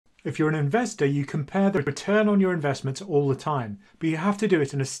If you're an investor, you compare the return on your investments all the time, but you have to do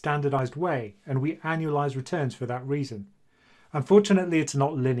it in a standardized way, and we annualize returns for that reason. Unfortunately, it's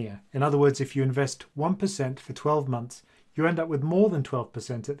not linear. In other words, if you invest 1% for 12 months, you end up with more than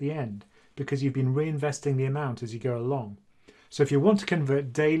 12% at the end because you've been reinvesting the amount as you go along. So if you want to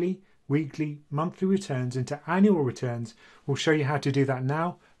convert daily, weekly, monthly returns into annual returns, we'll show you how to do that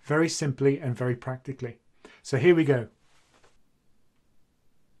now, very simply and very practically. So here we go.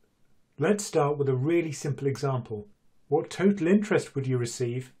 Let's start with a really simple example. What total interest would you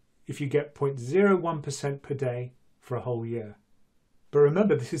receive if you get 0.01% per day for a whole year? But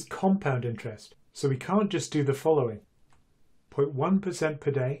remember, this is compound interest, so we can't just do the following. 0.1% per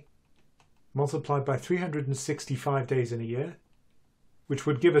day multiplied by 365 days in a year, which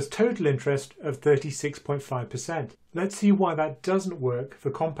would give us total interest of 36.5%. Let's see why that doesn't work for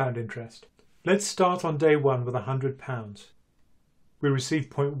compound interest. Let's start on day one with £100. We receive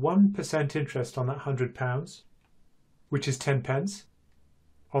 0.1% interest on that £100, which is 10 pence.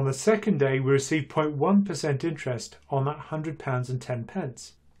 On the second day, we receive 0.1% interest on that £100 and 10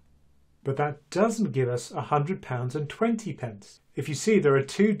 pence. But that doesn't give us £100 and 20 pence. If you see, there are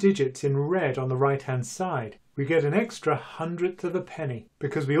two digits in red on the right-hand side. We get an extra hundredth of a penny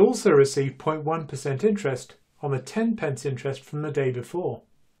because we also receive 0.1% interest on the 10 pence interest from the day before.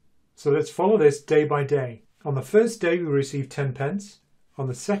 So let's follow this day by day. On the first day, we receive 10 pence. On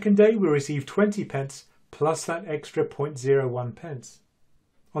the second day, we receive 20 pence plus that extra 0.01 pence.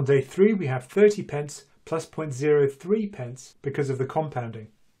 On day 3, we have 30 pence plus 0.03 pence because of the compounding.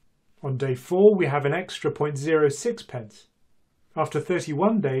 On day 4, we have an extra 0.06 pence. After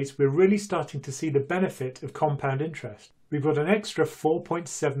 31 days, we're really starting to see the benefit of compound interest. We've got an extra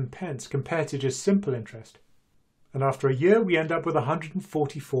 4.7 pence compared to just simple interest. And after a year, we end up with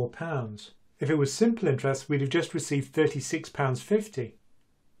 £144. If it was simple interest, we'd have just received £36.50.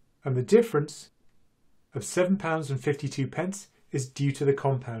 And the difference of £7.52 is due to the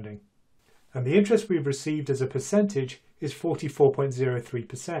compounding. And the interest we've received as a percentage is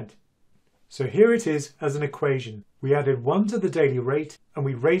 44.03%. So here it is as an equation. We added 1 to the daily rate and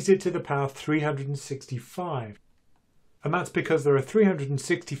we raised it to the power 365. And that's because there are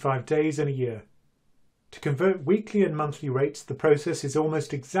 365 days in a year. To convert weekly and monthly rates, the process is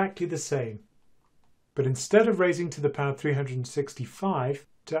almost exactly the same. But instead of raising to the power 365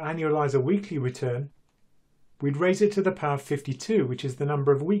 to annualize a weekly return, we'd raise it to the power 52, which is the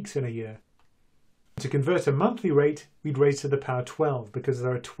number of weeks in a year. To convert a monthly rate, we'd raise to the power 12 because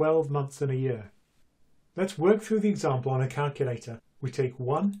there are 12 months in a year. Let's work through the example on a calculator. We take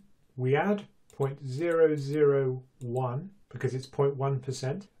 1, we add 0.001 because it's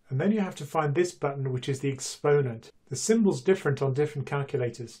 0.1%, and then you have to find this button, which is the exponent. The symbol's different on different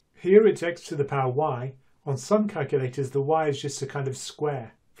calculators. Here it's x to the power y. On some calculators, the y is just a kind of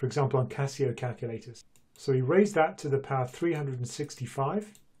square, for example on Casio calculators. So we raise that to the power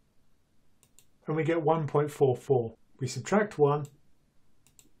 365, and we get 1.44. We subtract 1,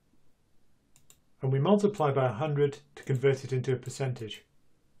 and we multiply by 100 to convert it into a percentage.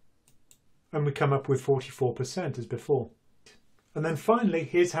 And we come up with 44% as before. And then finally,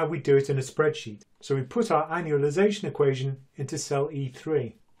 here's how we do it in a spreadsheet. So we put our annualization equation into cell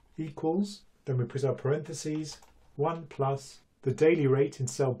E3, equals, then we put our parentheses, 1 plus the daily rate in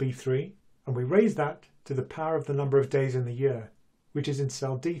cell B3, and we raise that to the power of the number of days in the year, which is in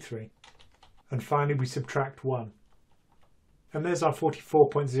cell D3. And finally, we subtract 1. And there's our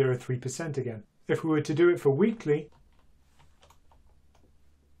 44.03% again. If we were to do it for weekly,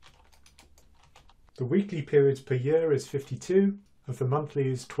 the weekly periods per year is 52, and for monthly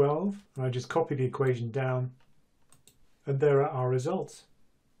is 12. And I just copy the equation down, and there are our results.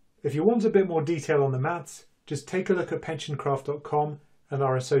 If you want a bit more detail on the maths, just take a look at PensionCraft.com and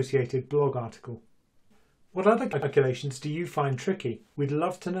our associated blog article. What other calculations do you find tricky? We'd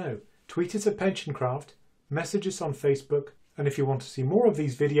love to know. Tweet us at PensionCraft, message us on Facebook, and if you want to see more of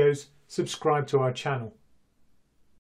these videos, subscribe to our channel.